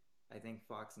who, I think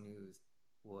Fox News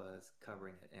was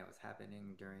covering it, and it was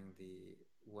happening during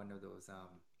one of those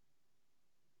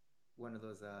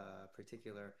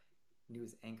particular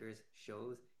news anchors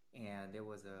shows, and there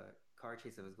was a car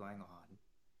chase that was going on,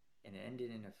 and it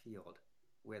ended in a field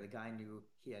where the guy knew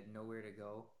he had nowhere to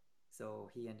go, so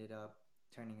he ended up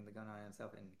turning the gun on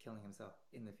himself and killing himself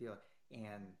in the field.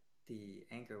 And the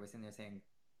anchor was in there saying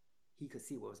he could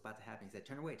see what was about to happen. He said,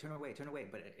 turn away, turn away, turn away,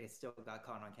 but it still got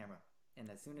caught on camera.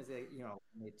 And as soon as it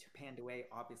panned away,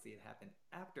 obviously it happened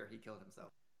after he killed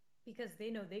himself. Because they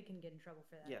know they can get in trouble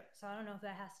for that. Yeah. So I don't know if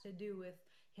that has to do with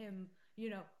him,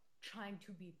 trying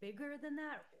to be bigger than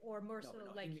that, or more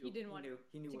he didn't want to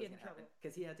get in trouble.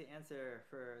 Because he had to answer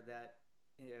for that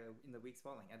in the weeks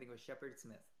following. I think it was Shepard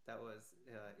Smith.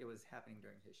 It was happening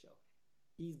during his show.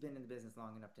 He's been in the business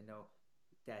long enough to know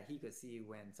that he could see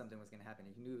when something was going to happen.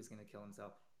 He knew he was going to kill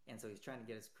himself. And so he's trying to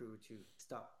get his crew to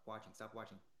stop watching,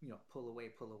 pull away.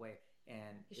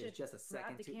 And it was just a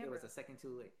second it was a second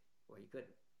too late. Well, he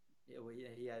couldn't.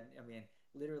 He had,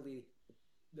 literally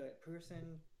the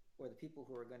person or the people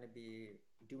who are going to be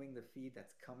doing the feed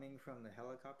that's coming from the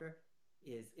helicopter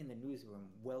is in the newsroom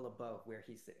well above where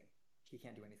he's sitting. He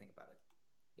can't do anything about it.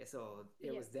 Yeah, so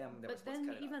it was them that was supposed to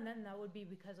cut it off. But then that would be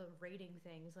because of rating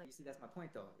things. Like, you see, that's my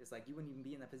point, though. It's like you wouldn't even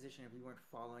be in that position if you weren't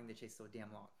following the chase so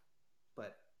damn long.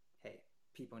 But hey,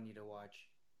 people need to watch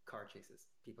car chases.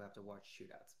 People have to watch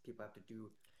shootouts. People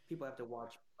have to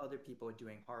watch other people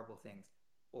doing horrible things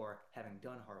or having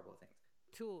done horrible things.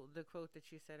 Tool, the quote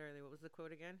that you said earlier, what was the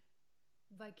quote again?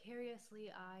 Vicariously,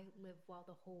 I live while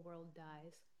the whole world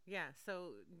dies. Yeah,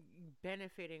 so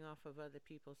benefiting off of other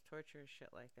people's torture and shit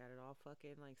like that, it all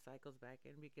fucking like cycles back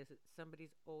in because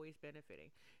somebody's always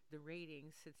benefiting. The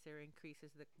ratings sits there,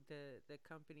 increases the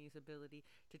company's ability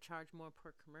to charge more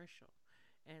per commercial,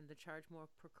 and the charge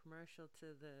more per commercial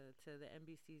to the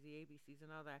NBCs, the ABCs, and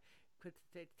all that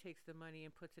takes the money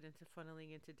and puts it into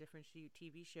funneling into different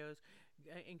TV shows,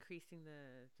 increasing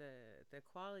the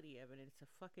quality of it. And it's a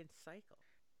fucking cycle.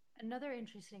 Another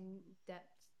interesting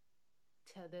depth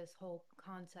to this whole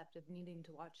concept of needing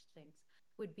to watch things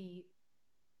would be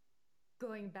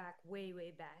going back way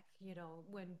back,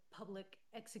 when public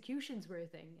executions were a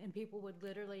thing and people would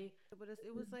literally,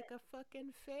 it was like a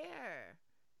fucking fair,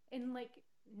 and like,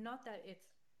 not that it's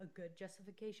a good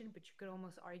justification, but you could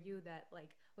almost argue that, like,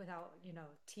 without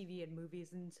TV and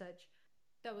movies and such,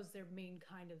 that was their main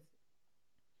kind of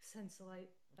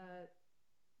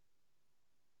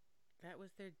that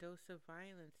was their dose of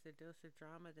violence, the dose of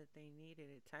drama that they needed.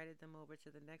 It tided them over to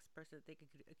the next person that they could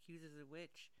accuse as a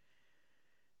witch.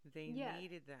 They Yeah,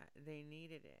 needed that. They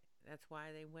needed it. That's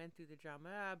why they went through the drama.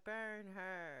 Ah, burn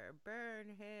her, burn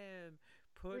him,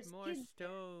 put there's more kids there.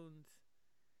 stones.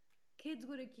 Kids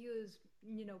would accuse,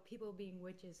 people being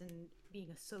witches and being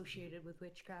associated with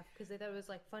witchcraft because they thought it was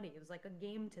like funny. It was like a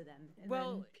game to them, and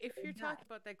Well, then if people you're would die. talking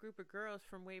about that group of girls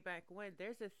from way back when,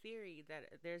 there's a theory that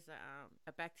there's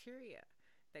a bacteria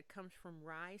that comes from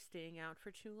rye staying out for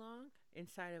too long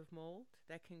inside of mold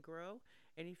that can grow.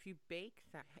 And if you bake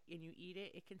that and you eat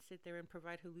it, it can sit there and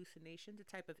provide hallucinations, a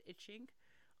type of itching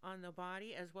on the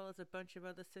body, as well as a bunch of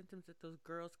other symptoms that those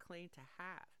girls claim to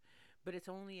have. But it's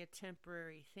only a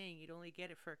temporary thing. You'd only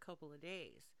get it for a couple of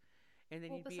days and then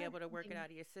Well, you'd be besides able to work it something, out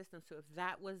of your system. So if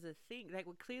that was a thing, that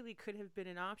would clearly could have been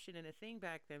an option and a thing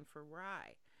back then for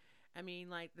rye. I mean,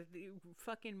 like the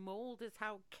fucking mold is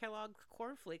how Kellogg's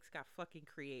cornflakes got fucking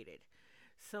created.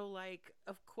 So like,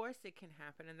 of course it can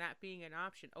happen, and that being an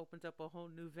option opens up a whole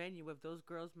new venue. If those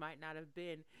girls might not have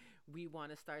been, we want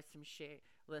to start some shit.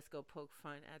 Let's go poke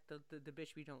fun at the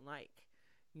bitch we don't like.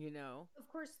 You know? of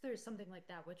course, there's something like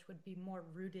that which would be more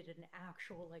rooted in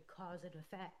actual like cause and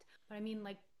effect. But I mean,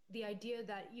 like the idea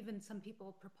that even some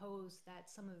people propose that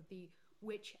some of the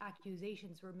witch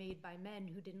accusations were made by men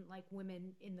who didn't like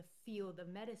women in the field of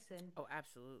medicine Oh,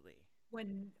 absolutely.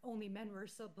 when only men were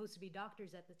supposed to be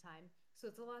doctors at the time. So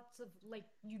it's lots of like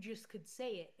you just could say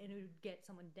it and it would get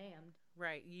someone damned.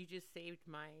 Right. You just saved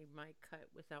my cut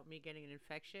without me getting an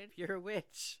infection. You're a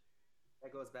witch.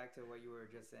 That goes back to what you were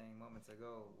just saying moments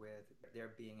ago with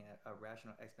there being a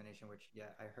rational explanation, which,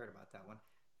 yeah, I heard about that one.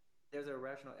 There's a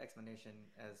rational explanation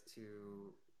as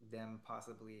to them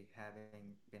possibly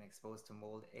having been exposed to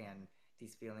mold and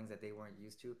these feelings that they weren't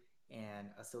used to and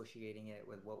associating it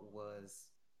with what was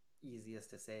easiest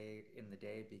to say in the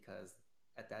day because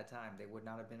at that time they would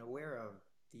not have been aware of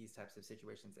these types of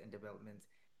situations and developments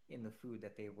in the food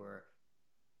that they were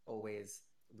always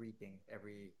reaping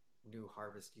every new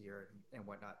harvest year and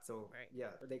whatnot. So Right.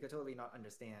 yeah, they could totally not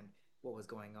understand what was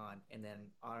going on and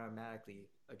then automatically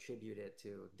attribute it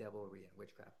to devilry and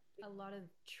witchcraft. A lot of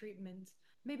treatments,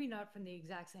 maybe not from the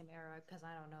exact same era because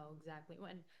I don't know exactly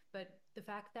when, but the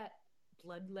fact that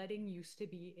bloodletting used to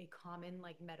be a common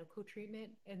like medical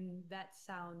treatment, and that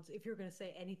sounds, if you're going to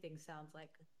say anything sounds like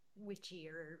witchy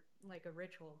or like a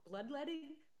ritual, bloodletting,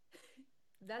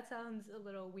 that sounds a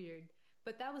little weird.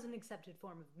 But that was an accepted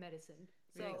form of medicine.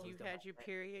 Be like, It So was you've done. had your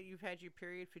period. You've had your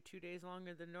period for 2 days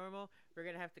longer than normal. We're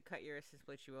gonna have to cut yours and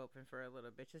split you open for a little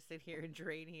bit. Just sit here and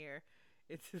drain here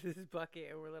into this bucket,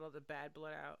 and we're letting the bad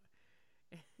blood out.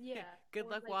 yeah, Good or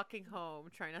luck like walking home.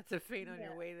 Try not to faint on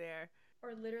your yeah, way there.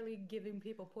 or literally giving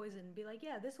people poison and be like,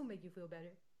 yeah, this will make you feel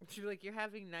better. She'd be like, "You're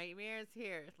having nightmares.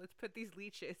 Here, let's put these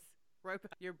leeches right by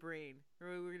your brain.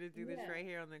 We're gonna do this Yeah. right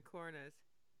here on the corners."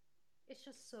 It's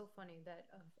just so funny that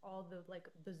of all the like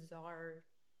bizarre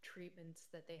treatments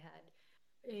that they had,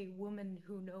 a woman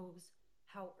who knows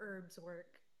how herbs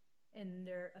work and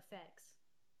their effects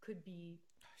could be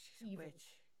Oh, she's a evil.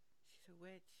 witch. She's a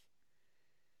witch.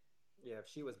 Yeah, if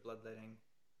she was bloodletting,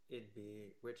 it'd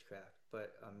be witchcraft.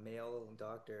 But a male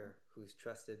doctor who's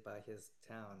trusted by his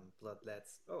town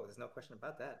bloodlets, oh, there's no question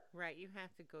about that. Right, you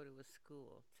have to go to a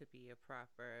school to be a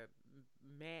proper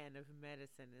man of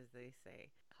medicine, as they say.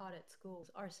 Taught at schools,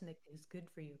 arsenic is good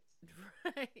for you.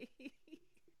 Right.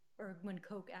 Or when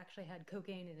Coke actually had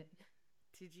cocaine in it.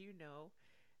 Did you know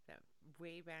that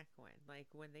way back when, like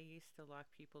when they used to lock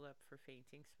people up for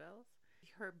fainting spells,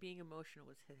 her being emotional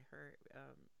was her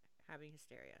having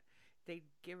hysteria. They'd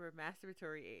give her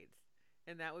masturbatory aids,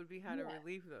 and that would be how to Yeah,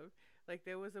 relieve them. Like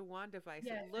there was a wand device.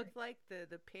 yeah. It looked like the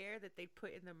pear that they'd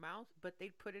put in the mouth, but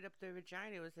they'd put it up their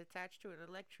vagina. It was attached to an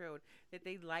electrode that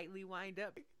they lightly wind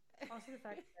up. Also, the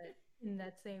fact that in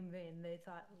that same vein, they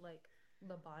thought like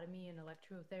lobotomy and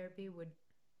electrotherapy would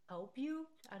help you.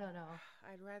 I don't know.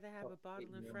 I'd rather have Oh, a bottle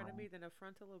in your front of mind. me than a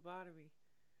frontal lobotomy.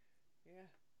 Yeah,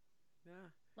 yeah.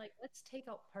 Like, let's take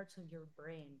out parts of your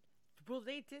brain. Well,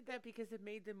 they did that because it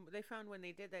made them. They found when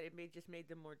they did that, it made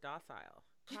them more docile.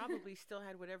 Probably still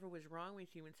had whatever was wrong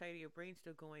with you inside of your brain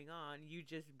still going on. You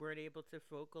just weren't able to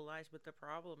vocalize what the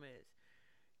problem is.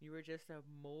 You were just a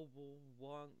mobile,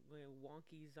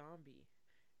 wonky zombie.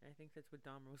 And I think that's what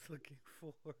Dahmer was looking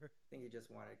for. I think he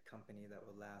just wanted company that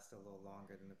would last a little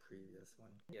longer than the previous one.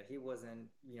 Yeah, he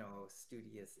wasn't,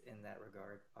 studious in that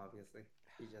regard, obviously.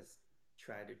 He just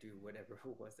tried to do whatever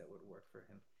it was that would work for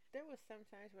him. There was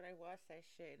sometimes when I watched that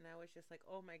shit and I was just like,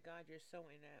 oh my god, you're so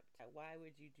inept. Why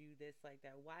would you do this like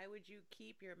that? Why would you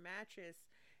keep your mattress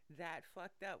that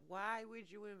fucked up? Why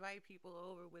would you invite people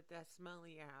over with that smell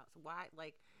in your house? Why?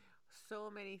 Like,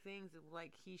 so many things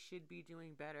like he should be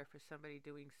doing better for somebody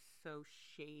doing so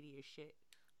shady as shit.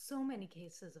 So many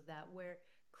cases of that where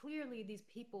clearly these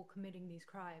people committing these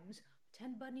crimes,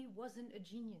 Ted Bundy wasn't a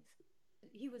genius.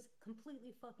 He was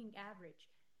completely fucking average,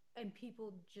 and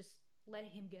people just let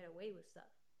him get away with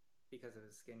stuff. because of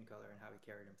his skin color and how he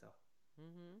carried himself.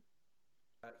 Mm-hmm.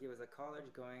 He was a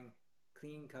college-going,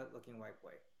 clean-cut-looking white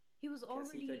boy. He was Because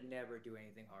he already could never do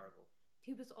anything horrible.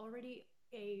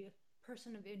 a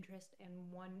person of interest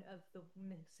in one of the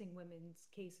missing women's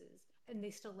cases, and they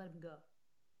still let him go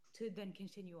to then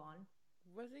continue on.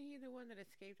 Wasn't he the one that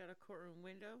escaped out a courtroom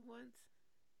window once?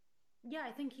 Yeah,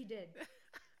 I think he did,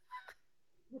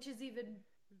 which is even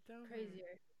Dumb.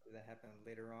 crazier. Did that happen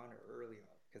later on or early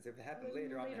on? Because if it happened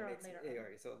later on, Later it on, makes later on.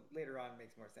 alright, so later on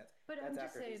makes more sense. But That's I'm just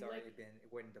after saying, he's already like, been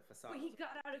winning the facade. when he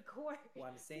got out of court,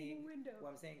 What I'm saying, window. what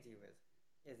I'm saying to you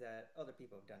is that other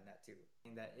people have done that too.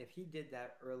 And that if he did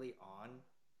that early on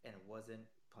and wasn't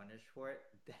punished for it,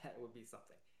 that would be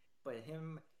something. But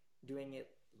him doing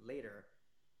it later,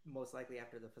 most likely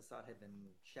after the facade had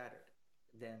been shattered,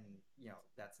 then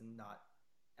that's not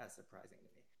as surprising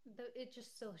to me. It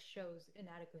just still shows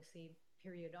inadequacy.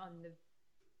 Period. On the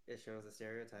It shows the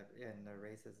stereotype and the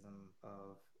racism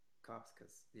of cops,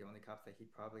 because the only cops that he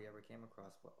probably ever came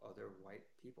across were other white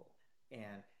people,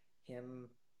 and him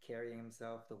carrying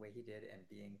himself the way he did and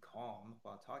being calm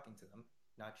while talking to them,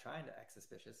 not trying to act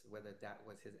suspicious, whether that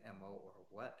was his MO or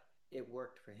what, it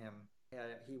worked for him.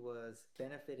 He was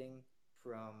benefiting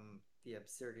from the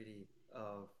absurdity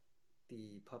of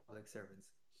the public servants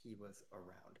he was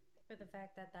around. for the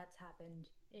fact that that's happened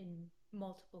in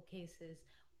multiple cases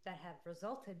that have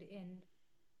resulted in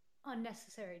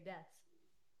unnecessary deaths.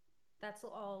 That's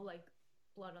all like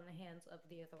blood on the hands of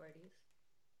the authorities.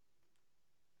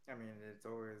 I mean, it's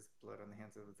always blood on the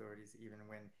hands of authorities, even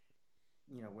when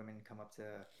women come up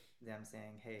to them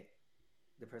saying, "Hey,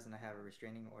 the person I have a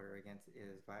restraining order against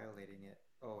is violating it.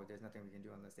 Oh, there's nothing we can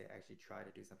do unless they actually try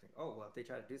to do something." Oh, well, if they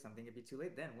try to do something, it'd be too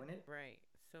late then, wouldn't it? Right.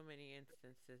 So many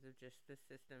instances of just the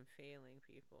system failing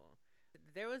people.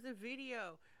 There was a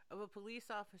video of a police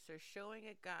officer showing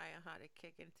a guy how to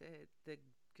kick into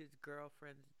his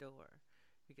girlfriend's door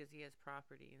because he has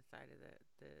property inside of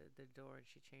the door and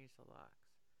she changed the locks.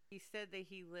 He said that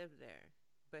he lived there,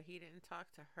 but he didn't talk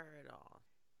to her at all.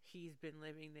 He's been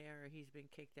living there or he's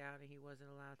been kicked out and he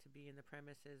wasn't allowed to be in the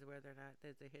premises, whether or not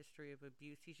there's a history of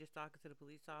abuse. He's just talking to the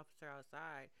police officer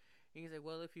outside. And he's like,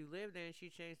 well, if you live there and she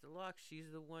changed the locks,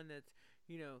 she's the one that's,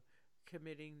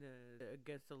 committing the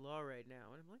against the law right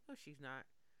now. And I'm like, no, she's not.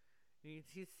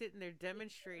 He's sitting there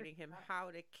demonstrating him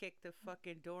how to kick the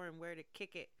fucking door and where to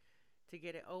kick it to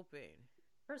get it open.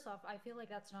 First off, I feel like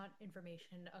that's not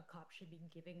information a cop should be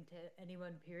giving to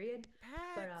anyone, period.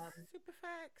 Facts. But, super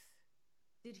facts.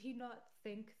 Did he not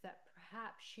think that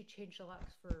perhaps she changed the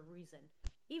locks for a reason?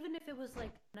 Even if it was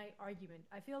like a night argument,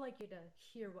 I feel like you'd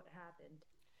hear what happened.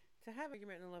 To have an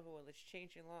argument on the level where it's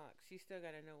changing locks, you still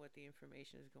got to know what the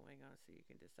information is going on so you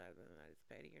can decide whether or not it's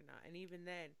petty or not. And even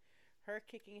then, her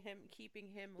kicking him, keeping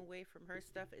him away from her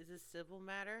stuff is a civil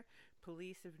matter.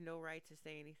 Police have no right to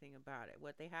say anything about it.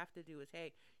 What they have to do is,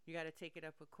 hey, you got to take it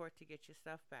up with court to get your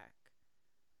stuff back.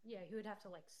 Yeah, he would have to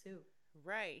like sue.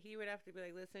 Right. He would have to be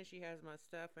like, listen, she has my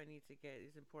stuff. I need to get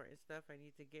this important stuff. I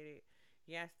need to get it.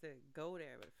 He has to go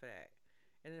there for that.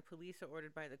 And the police are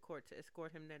ordered by the court to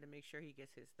escort him there to make sure he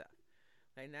gets his stuff.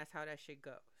 And that's how that shit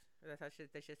goes. That's how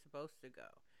that shit's supposed to go.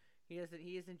 He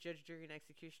isn't judge, jury, and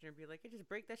executioner and be like, hey, just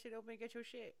break that shit open and get your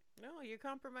shit. No, you're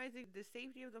compromising the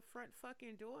safety of the front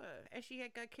fucking door. And she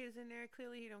had got kids in there.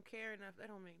 Clearly he don't care enough. That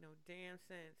don't make no damn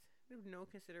sense. There's no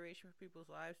consideration for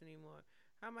people's lives anymore.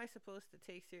 How am I supposed to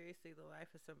take seriously the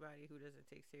life of somebody who doesn't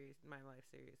take my life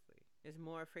seriously? Is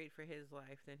more afraid for his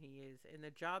life than he is. And the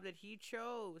job that he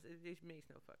chose, it just makes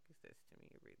no fucking sense to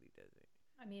me. It really doesn't.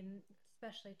 I mean,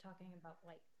 especially talking about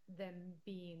like them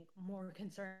being more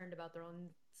concerned about their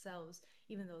own selves,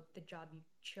 even though the job you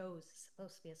chose is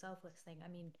supposed to be a selfless thing. I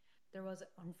mean, there was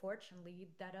unfortunately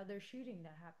that other shooting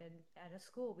that happened at a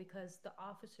school because the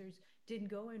officers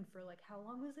didn't go in for like, how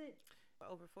long was it?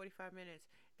 Over 45 minutes.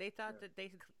 They thought that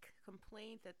they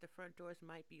complained that the front doors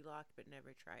might be locked, but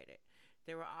never tried it.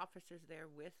 There were officers there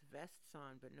with vests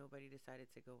on, but nobody decided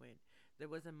to go in. There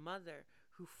was a mother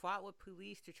who fought with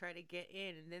police to try to get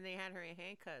in, and then they had her in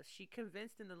handcuffs. She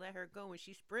convinced them to let her go, and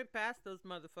she sprint past those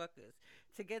motherfuckers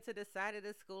to get to the side of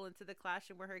the school and to the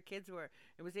classroom where her kids were,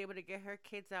 and was able to get her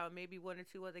kids out, and maybe one or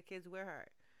two other kids with her.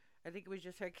 I think it was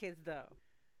just her kids, though.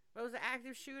 But it was an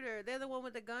active shooter. They're the one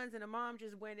with the guns, and the mom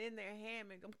just went in there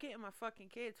hamming. I'm getting my fucking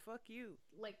kids. Fuck you.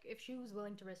 Like, if she was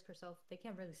willing to risk herself, they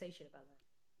can't really say shit about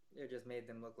that. It just made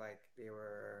them look like they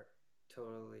were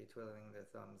totally twiddling their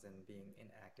thumbs and being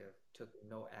inactive. Took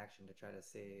no action to try to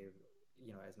save,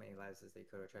 as many lives as they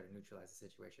could or try to neutralize the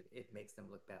situation, it makes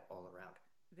them look bad all around.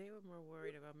 They were more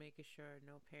worried about making sure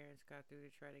no parents got through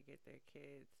to try to get their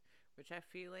kids, which I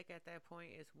feel like at that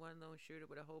point is one lone shooter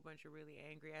with a whole bunch of really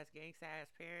angry ass gangsta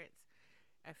ass parents.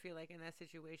 I feel like in that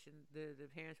situation, the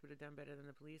parents would have done better than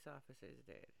the police officers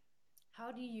did.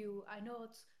 How do you, I know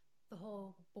it's the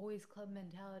whole boys club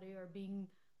mentality or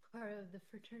being part of the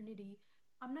fraternity.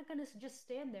 I'm not going to just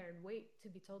stand there and wait to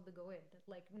be told to go in.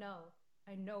 Like, no,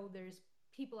 I know there's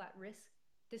people at risk.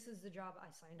 This is the job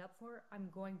I signed up for. I'm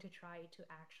going to try to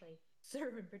actually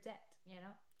serve and protect, you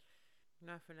know?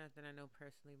 Not for nothing, I know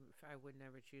personally I would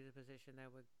never choose a position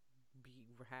that would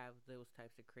have those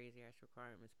types of crazy ass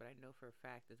requirements. But I know for a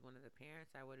fact as one of the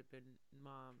parents, I would have been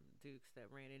Mom Dukes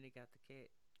that ran in and got the kid.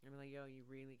 I'm like, yo, you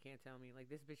really can't tell me like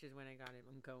this bitch is when I got it.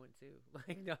 I'm going to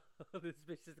like no, this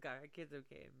bitch just got her kids.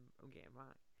 Okay, I'm getting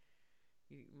mine.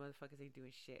 You motherfuckers ain't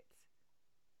doing shit.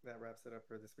 That wraps it up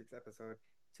for this week's episode.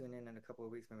 Tune in a couple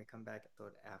of weeks when we come back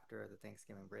episode after the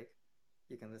Thanksgiving break.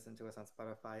 You can listen to us on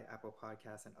Spotify, Apple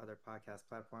Podcasts, and other podcast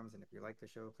platforms. And if you like the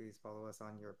show, please follow us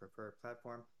on your preferred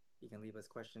platform. You can leave us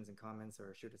questions and comments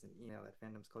or shoot us an email at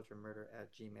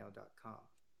fandomsculturemurder@gmail.com.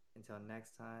 Until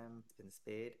next time, it's been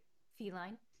Spade.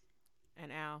 Feline. And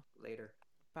Al. Later.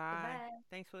 Bye. Goodbye.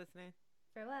 Thanks for listening.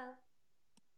 Farewell.